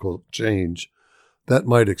technological change, that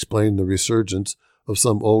might explain the resurgence of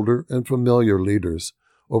some older and familiar leaders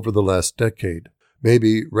over the last decade.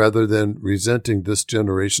 Maybe rather than resenting this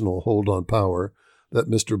generational hold on power that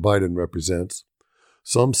Mr. Biden represents,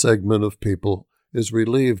 some segment of people is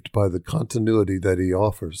relieved by the continuity that he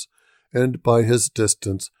offers and by his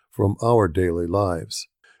distance from our daily lives.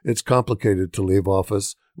 It's complicated to leave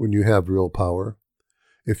office when you have real power.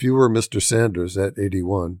 If you were Mr. Sanders at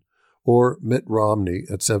 81 or Mitt Romney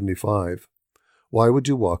at 75, why would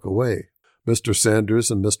you walk away? Mr. Sanders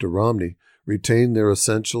and Mr. Romney retain their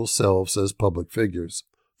essential selves as public figures.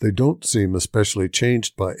 They don't seem especially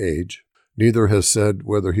changed by age. Neither has said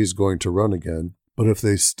whether he's going to run again. But if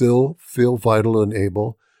they still feel vital and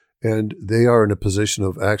able, and they are in a position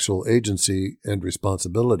of actual agency and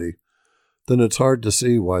responsibility, then it's hard to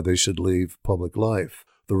see why they should leave public life.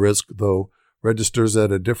 The risk, though, registers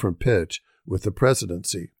at a different pitch with the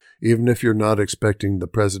presidency. Even if you're not expecting the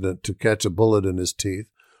president to catch a bullet in his teeth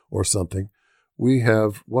or something, we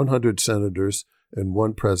have 100 senators and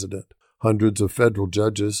 1 president, hundreds of federal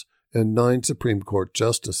judges, and 9 Supreme Court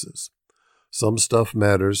justices. Some stuff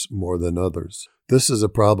matters more than others. This is a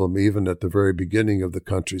problem even at the very beginning of the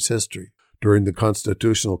country's history. During the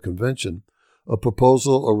Constitutional Convention, a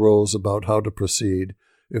proposal arose about how to proceed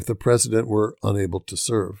if the president were unable to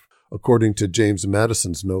serve. According to James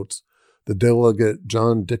Madison's notes, the delegate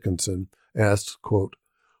John Dickinson asked, quote,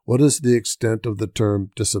 "What is the extent of the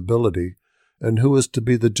term disability, and who is to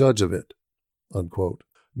be the judge of it?" Unquote.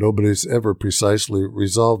 Nobody's ever precisely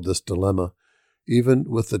resolved this dilemma, even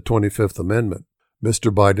with the 25th Amendment.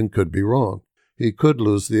 Mr. Biden could be wrong. He could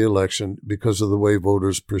lose the election because of the way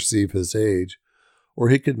voters perceive his age, or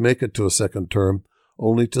he could make it to a second term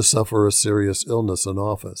only to suffer a serious illness in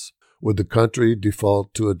office. Would the country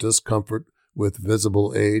default to a discomfort with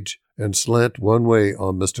visible age and slant one way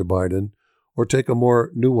on Mr. Biden, or take a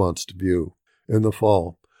more nuanced view? In the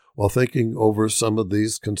fall, while thinking over some of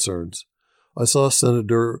these concerns, I saw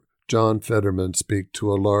Senator John Fetterman speak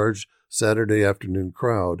to a large Saturday afternoon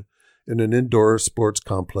crowd in an indoor sports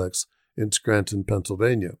complex in Scranton,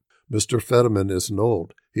 Pennsylvania. Mr. Fetterman isn't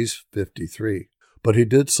old. He's 53. But he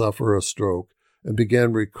did suffer a stroke and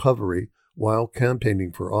began recovery while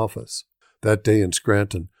campaigning for office. That day in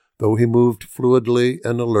Scranton, though he moved fluidly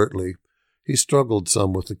and alertly, he struggled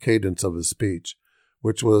some with the cadence of his speech,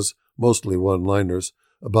 which was mostly one-liners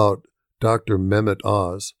about Dr. Mehmet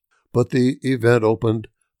Oz. But the event opened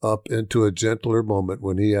up into a gentler moment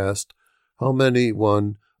when he asked, "How many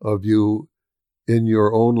one of you in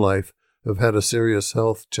your own life have had a serious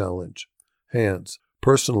health challenge?" Hands.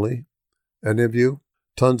 Personally, any of you?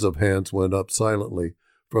 Tons of hands went up silently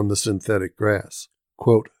from the synthetic grass.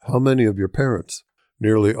 Quote, "How many of your parents?"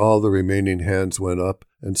 Nearly all the remaining hands went up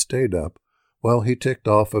and stayed up, while he ticked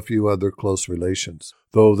off a few other close relations.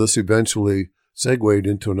 Though this eventually segued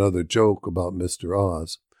into another joke about Mr.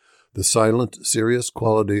 Oz, the silent, serious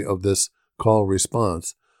quality of this call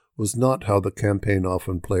response was not how the campaign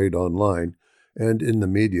often played online and in the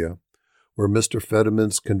media, where Mr.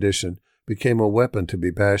 Fetterman's condition became a weapon to be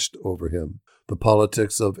bashed over him. The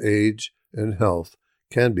politics of age and health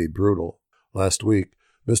can be brutal. Last week,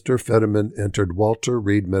 Mr. Fetterman entered Walter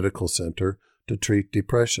Reed Medical Center to treat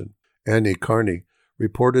depression. Annie Carney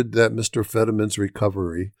reported that Mr. Fetterman's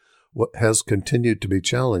recovery has continued to be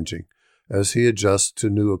challenging as he adjusts to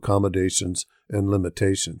new accommodations and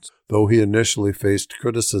limitations. Though he initially faced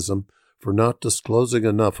criticism for not disclosing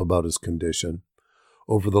enough about his condition,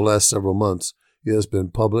 over the last several months he has been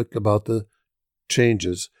public about the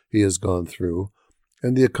changes he has gone through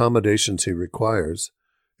and the accommodations he requires,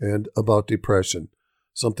 and about depression,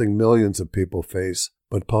 something millions of people face,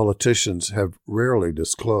 but politicians have rarely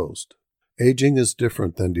disclosed. Aging is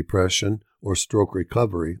different than depression or stroke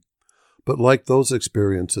recovery, but like those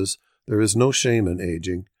experiences, there is no shame in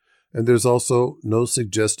aging, and there's also no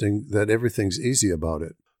suggesting that everything's easy about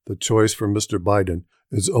it. The choice for Mr. Biden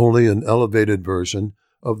is only an elevated version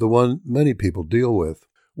of the one many people deal with.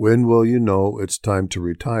 When will you know it's time to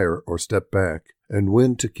retire or step back, and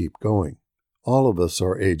when to keep going? All of us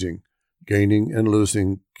are aging, gaining and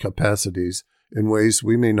losing capacities in ways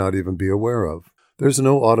we may not even be aware of. There's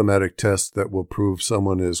no automatic test that will prove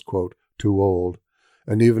someone is, quote, too old,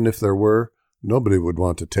 and even if there were, nobody would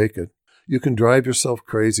want to take it. You can drive yourself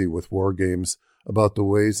crazy with war games about the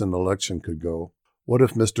ways an election could go. What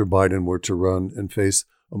if Mr. Biden were to run and face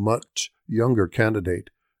a much younger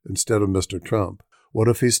candidate instead of Mr. Trump? What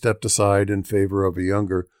if he stepped aside in favor of a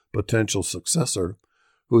younger potential successor,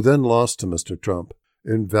 who then lost to Mr. Trump,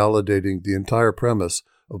 invalidating the entire premise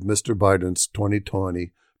of Mr. Biden's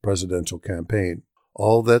 2020 presidential campaign?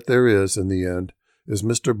 All that there is, in the end, is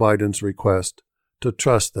Mr. Biden's request to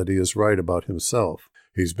trust that he is right about himself.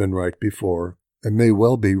 He's been right before, and may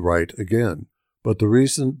well be right again. But the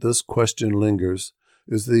reason this question lingers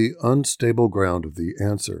is the unstable ground of the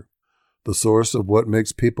answer. The source of what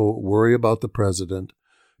makes people worry about the president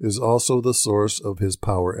is also the source of his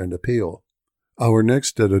power and appeal. Our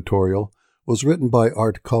next editorial was written by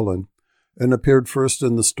Art Cullen and appeared first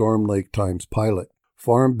in the Storm Lake Times pilot.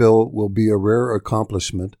 Farm Bill will be a rare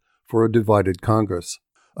accomplishment for a divided Congress.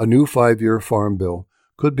 A new 5-year Farm Bill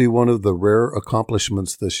could be one of the rare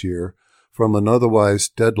accomplishments this year from an otherwise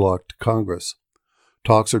deadlocked Congress.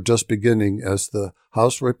 Talks are just beginning as the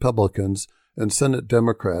House Republicans and Senate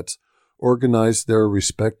Democrats organize their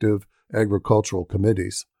respective agricultural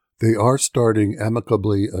committees. They are starting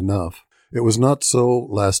amicably enough. It was not so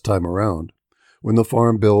last time around, when the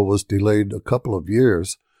Farm Bill was delayed a couple of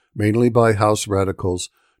years, mainly by House radicals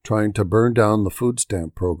trying to burn down the food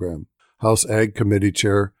stamp program. House Ag Committee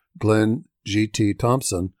Chair Glenn G.T.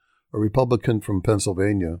 Thompson, a Republican from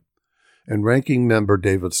Pennsylvania, and Ranking Member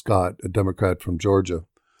David Scott, a Democrat from Georgia.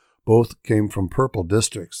 Both came from purple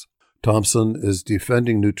districts. Thompson is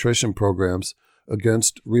defending nutrition programs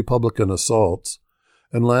against Republican assaults,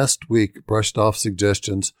 and last week brushed off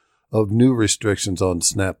suggestions of new restrictions on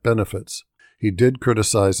SNAP benefits. He did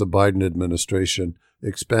criticize the Biden administration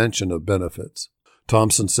expansion of benefits.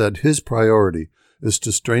 Thompson said his priority is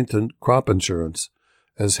to strengthen crop insurance,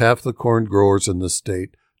 as half the corn growers in the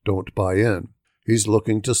state don't buy in. He's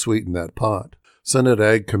looking to sweeten that pot. Senate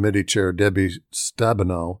Ag Committee Chair Debbie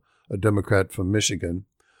Stabenow, a Democrat from Michigan,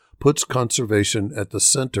 puts conservation at the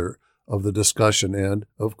center of the discussion and,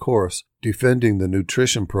 of course, defending the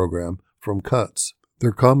nutrition program from cuts.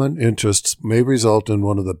 Their common interests may result in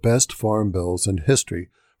one of the best farm bills in history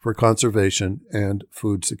for conservation and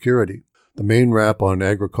food security. The main rap on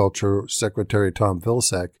Agriculture Secretary Tom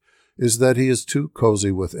Vilsack is that he is too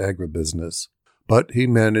cozy with agribusiness, but he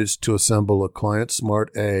managed to assemble a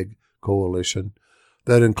client-smart ag coalition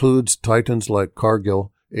that includes titans like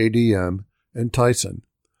Cargill, ADM, and Tyson,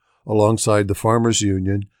 alongside the Farmers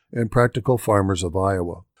Union and Practical Farmers of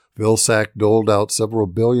Iowa. Vilsack doled out several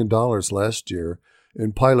 $1 billion last year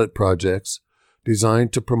in pilot projects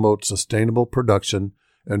designed to promote sustainable production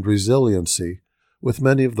and resiliency, with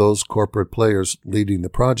many of those corporate players leading the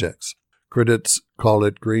projects. Critics call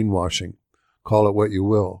it greenwashing. Call it what you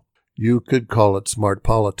will. You could call it smart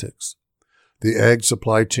politics. The ag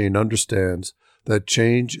supply chain understands that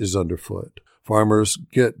change is underfoot. Farmers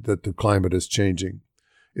get that the climate is changing.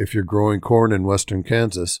 If you're growing corn in western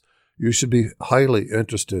Kansas, you should be highly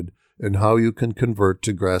interested in how you can convert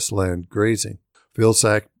to grassland grazing.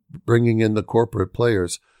 Vilsack, bringing in the corporate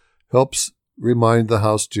players, helps remind the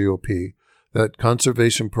House GOP that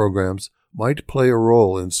conservation programs might play a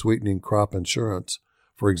role in sweetening crop insurance.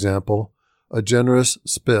 For example, a generous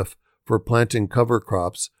spiff for planting cover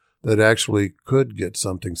crops that actually could get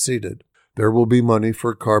something seeded. There will be money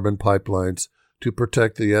for carbon pipelines to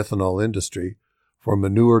protect the ethanol industry, for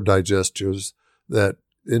manure digesters that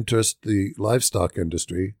interest the livestock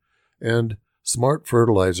industry, and smart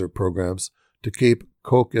fertilizer programs to keep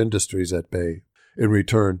Koch Industries at bay. In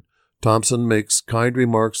return, Thompson makes kind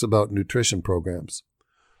remarks about nutrition programs.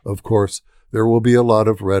 Of course, there will be a lot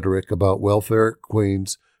of rhetoric about welfare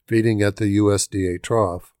queens feeding at the USDA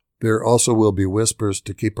trough. There also will be whispers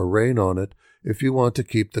to keep a rein on it if you want to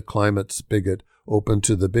keep the climate spigot open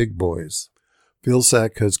to the big boys.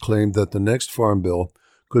 Vilsack has claimed that the next farm bill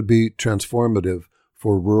could be transformative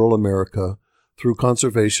for rural America through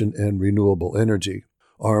conservation and renewable energy.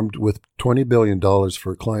 Armed with $20 billion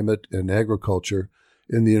for climate and agriculture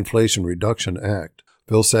in the Inflation Reduction Act,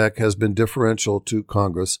 Vilsack has been differential to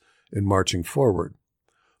Congress in marching forward.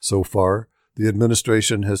 So far, the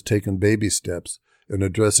administration has taken baby steps in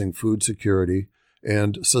addressing food security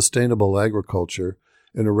and sustainable agriculture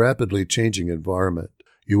in a rapidly changing environment.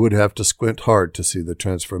 You would have to squint hard to see the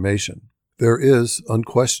transformation. There is,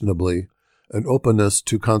 unquestionably, an openness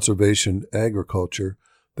to conservation agriculture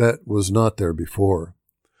that was not there before.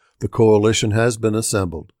 The coalition has been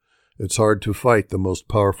assembled. It's hard to fight the most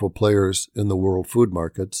powerful players in the world food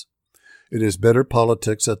markets. It is better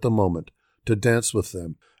politics at the moment to dance with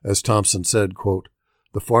them. As Thompson said, quote,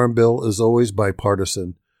 "The Farm Bill is always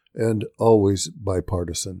bipartisan and always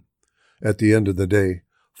bipartisan. At the end of the day,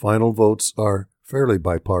 final votes are fairly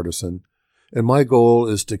bipartisan, and my goal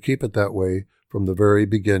is to keep it that way from the very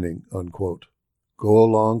beginning," unquote. Go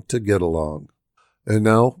along to get along. And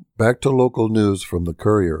now, back to local news from the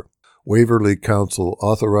Courier. Waverly Council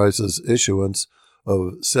authorizes issuance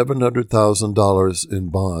of $700,000 in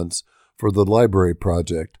bonds for the library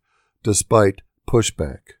project, despite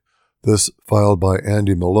pushback. This filed by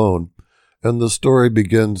Andy Malone, and the story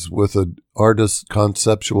begins with an artist's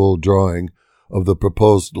conceptual drawing of the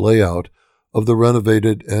proposed layout of the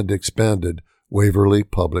renovated and expanded Waverly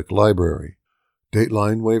Public Library.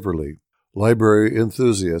 Dateline Waverly. Library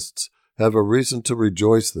enthusiasts have a reason to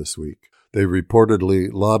rejoice this week. They reportedly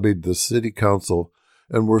lobbied the city council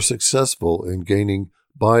and were successful in gaining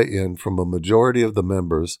buy-in from a majority of the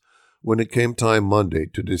members when it came time Monday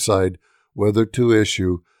to decide whether to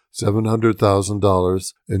issue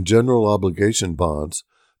 $700,000 in general obligation bonds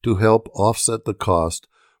to help offset the cost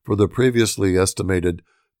for the previously estimated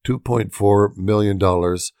 $2.4 million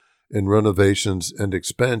in renovations and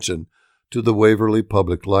expansion to the Waverly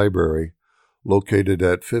Public Library, located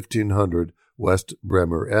at 1500 West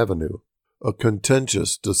Bremer Avenue. A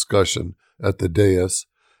contentious discussion at the dais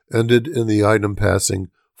ended in the item passing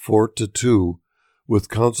 4-2, with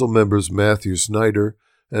council members Matthew Snyder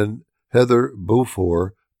and Heather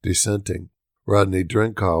Beaufort dissenting. Rodney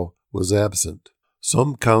Drenkow was absent.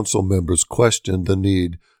 Some council members questioned the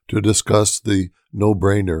need to discuss the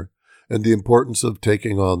no-brainer and the importance of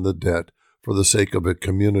taking on the debt for the sake of a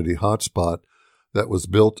community hotspot that was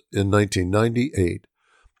built in 1998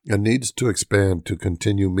 and needs to expand to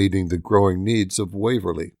continue meeting the growing needs of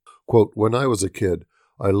Waverly. Quote, "When I was a kid,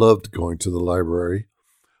 I loved going to the library,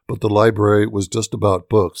 but the library was just about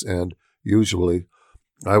books, and, usually,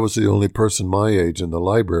 I was the only person my age in the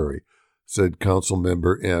library," said council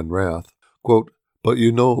member Ann Rath. Quote, "But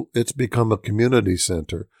you know, it's become a community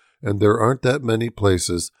center, and there aren't that many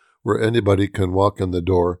places where anybody can walk in the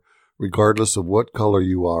door, regardless of what color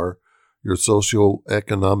you are, your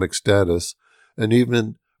socioeconomic status, and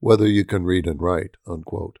even whether you can read and write,"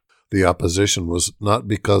 unquote. The opposition was not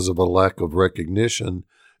because of a lack of recognition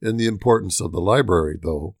in the importance of the library,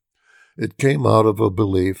 though. It came out of a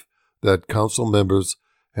belief that council members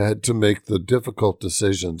had to make the difficult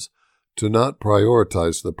decisions to not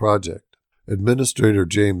prioritize the project. Administrator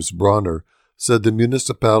James Bronner said the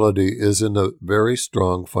municipality is in a very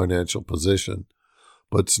strong financial position,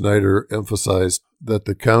 but Snyder emphasized that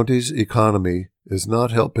the county's economy is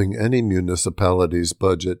not helping any municipality's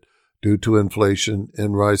budget due to inflation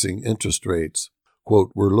and rising interest rates.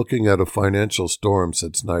 Quote, "We're looking at a financial storm,"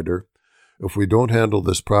 said Snyder. "If we don't handle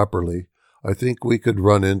this properly, I think we could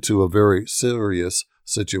run into a very serious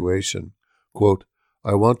situation." Quote,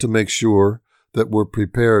 "I want to make sure that we're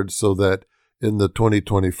prepared so that in the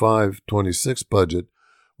 2025-26 budget,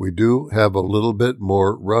 we do have a little bit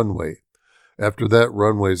more runway. After that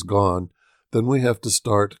runway's gone, then we have to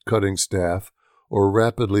start cutting staff or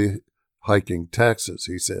rapidly hiking taxes,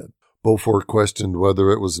 he said. Beaufort questioned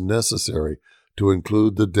whether it was necessary to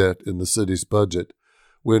include the debt in the city's budget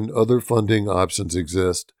when other funding options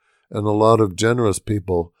exist, and a lot of generous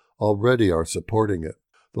people already are supporting it.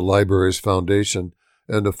 The library's foundation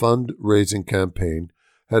and a fundraising campaign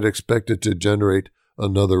had expected to generate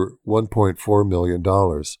another $1.4 million,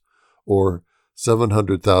 or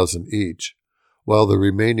 $700,000 each, while the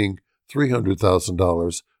remaining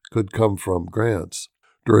 $300,000 could come from grants.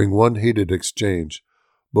 During one heated exchange,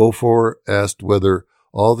 Beaufort asked whether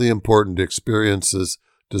all the important experiences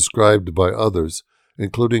described by others,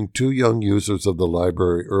 including 2 young users of the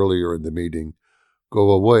library earlier in the meeting,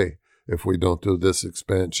 go away if we don't do this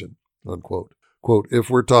expansion, unquote. Quote, if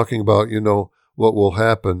we're talking about, what will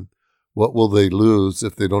happen, what will they lose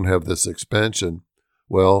if they don't have this expansion?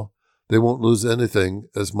 Well, they won't lose anything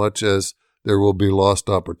as much as there will be lost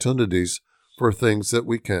opportunities for things that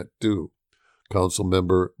we can't do,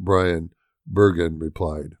 Councilmember Brian Bergen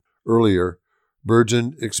replied. Earlier,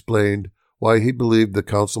 Bergen explained why he believed the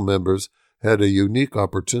council members had a unique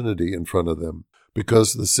opportunity in front of them,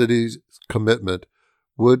 because the city's commitment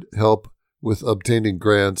would help with obtaining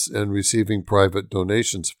grants and receiving private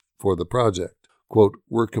donations for the project. Quote,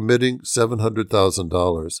 we're committing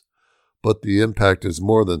 $700,000, but the impact is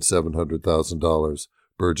more than $700,000,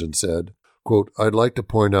 Bergen said. Quote, I'd like to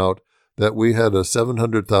point out that we had a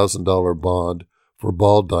 $700,000 bond for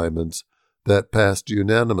ball diamonds that passed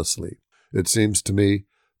unanimously. It seems to me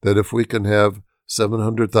that if we can have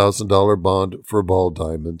 $700,000 bond for ball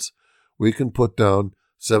diamonds, we can put down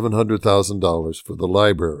 $700,000 for the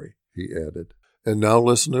library, he added. And now,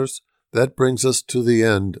 listeners, that brings us to the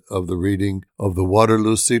end of the reading of the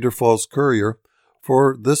Waterloo Cedar Falls Courier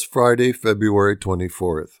for this Friday, February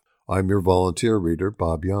 24th. I'm your volunteer reader,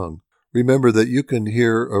 Bob Young. Remember that you can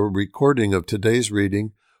hear a recording of today's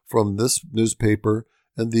reading from this newspaper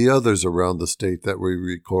and the others around the state that we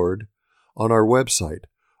record on our website,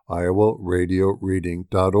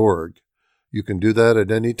 iowaradioreading.org. You can do that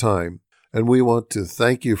at any time, and we want to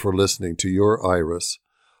thank you for listening to your IRIS,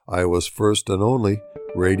 Iowa's first and only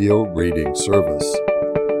radio reading service.